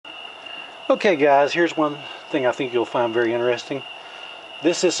Okay guys, here's one thing I think you'll find very interesting.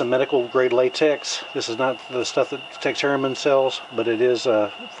 This is some medical grade latex. This is not the stuff that Latex Harriman sells, but it is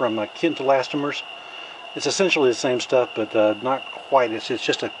from Kent Elastomers. It's essentially the same stuff, but not quite. It's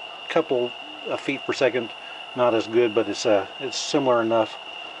just a couple of feet per second. Not as good, but it's similar enough.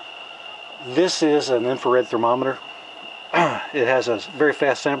 This is an infrared thermometer. It has a very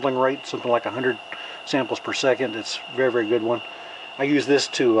fast sampling rate, something like 100 samples per second. It's a very, very good one. I use this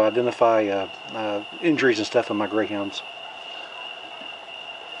to identify injuries and stuff in my greyhounds.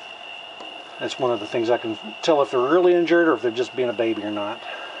 That's one of the things I can tell if they're really injured or if they're just being a baby or not.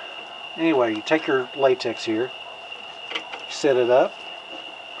 Anyway, you take your latex here, set it up.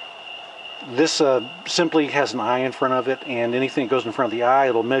 This simply has an eye in front of it, and anything that goes in front of the eye,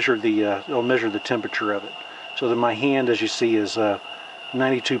 it'll measure the temperature of it. So that my hand, as you see, is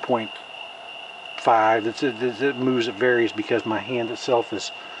 92.5. It moves, it varies because my hand itself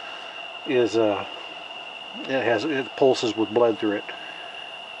it pulses with blood through it,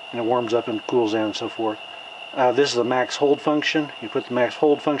 and it warms up and cools down and so forth. This is a max hold function. You put the max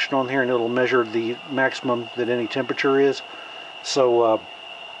hold function on here and it'll measure the maximum that any temperature is. So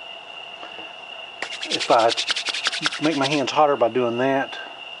if I make my hands hotter by doing that,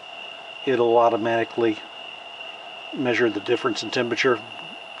 it'll automatically measure the difference in temperature,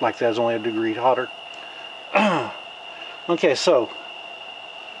 like that's only a degree hotter. Okay, so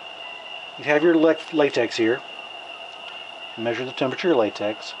you have your latex here. Measure the temperature of your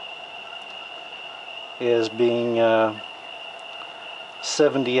latex is being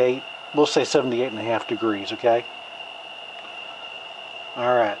 78, we'll say 78.5 degrees, okay?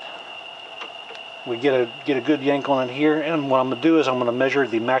 Alright. We get a good yank on it here, and what I'm going to do is I'm going to measure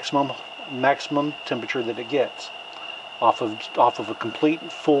the maximum temperature that it gets off of a complete,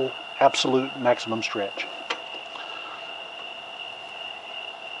 full, absolute maximum stretch.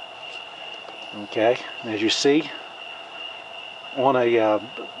 Okay, as you see, on a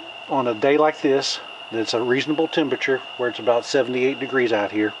day like this, that's a reasonable temperature where it's about 78 degrees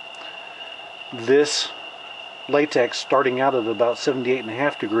out here. This latex, starting out at about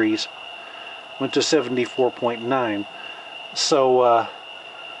 78.5 degrees, went to 74.9. So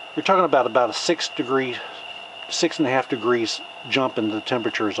you're talking about a 6.5 degrees jump in the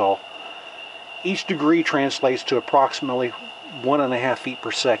temperature is all. Each degree translates to approximately 1.5 feet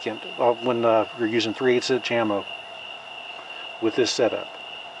per second when you're using 3/8 inch ammo with this setup.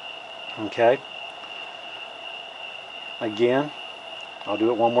 Okay. Again, I'll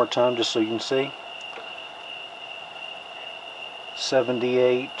do it one more time just so you can see.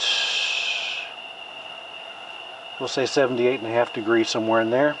 78. We'll say 78.5 degrees, somewhere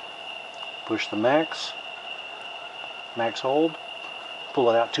in there. Push the max hold, pull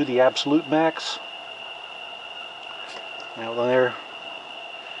it out to the absolute max. Out there,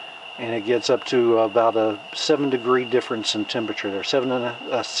 and it gets up to about a 7 degree difference in temperature there.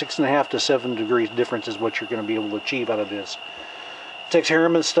 6.5 to 7 degrees difference is what you're going to be able to achieve out of this. Latex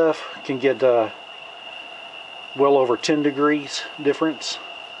Harriman stuff can get well over 10 degrees difference.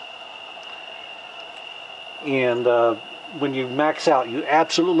 And when you max out, you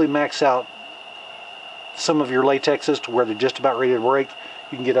absolutely max out some of your latexes to where they're just about ready to break.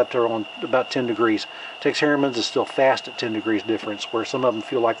 You can get up to around about 10 degrees. Latex Harriman's is still fast at 10 degrees difference, where some of them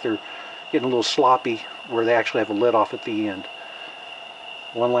feel like they're getting a little sloppy, where they actually have a let off at the end.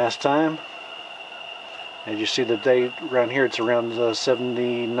 One last time. As you see the day around here, it's around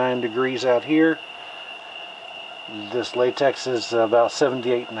 79 degrees out here. This latex is about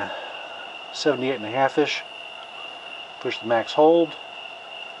 78.5-ish. Push the max hold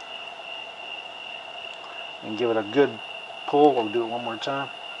and give it a good pull. We'll do it one more time.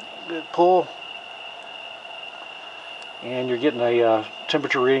 Good pull. And you're getting a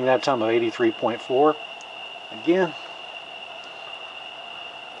temperature reading that time of 83.4. Again.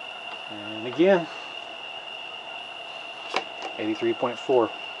 And again.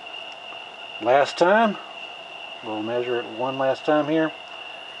 83.4. Last time. We'll measure it one last time here.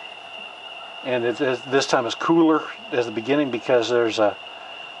 And this time it's cooler as the beginning because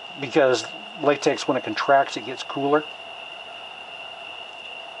because latex, when it contracts, it gets cooler.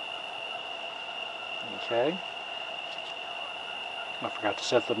 Okay. I forgot to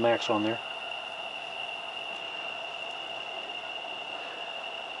set the max on there.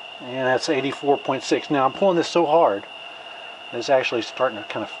 And that's 84.6. Now I'm pulling this so hard that it's actually starting to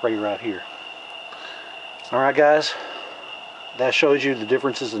kind of fray right here. Alright guys, that shows you the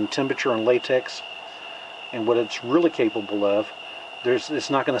differences in temperature on latex and what it's really capable of. It's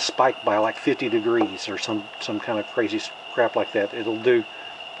not going to spike by like 50 degrees or some kind of crazy crap like that. It'll do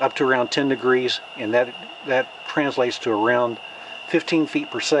up to around 10 degrees, and that translates to around 15 feet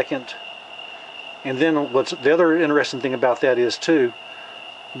per second And then what's the other interesting thing about that is too,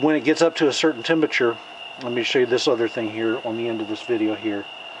 when it gets up to a certain temperature, let me show you this other thing here on the end of this video here.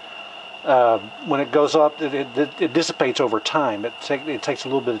 When it goes up, it dissipates over time. It takes a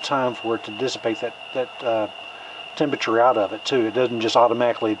little bit of time for it to dissipate that temperature out of it too. It doesn't just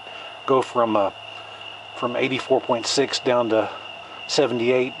automatically go from 84.6 down to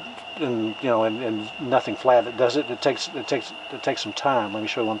 78 and and nothing flat. It does it. It takes some time. Let me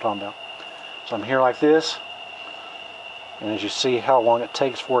show you what I'm talking about. So I'm here like this, and as you see how long it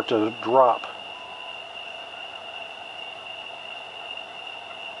takes for it to drop.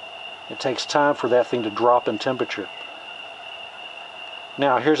 It takes time for that thing to drop in temperature.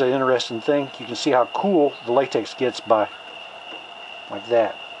 Now here's an interesting thing. You can see how cool the latex gets by like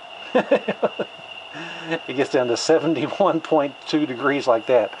that. It gets down to 71.2 degrees like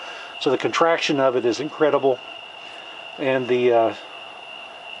that. So the contraction of it is incredible, and the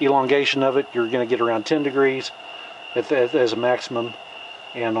elongation of it, you're going to get around 10 degrees as a maximum,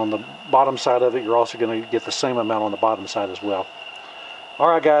 and on the bottom side of it you're also going to get the same amount on the bottom side as well.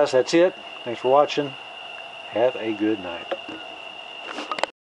 Alright guys, that's it. Thanks for watching. Have a good night.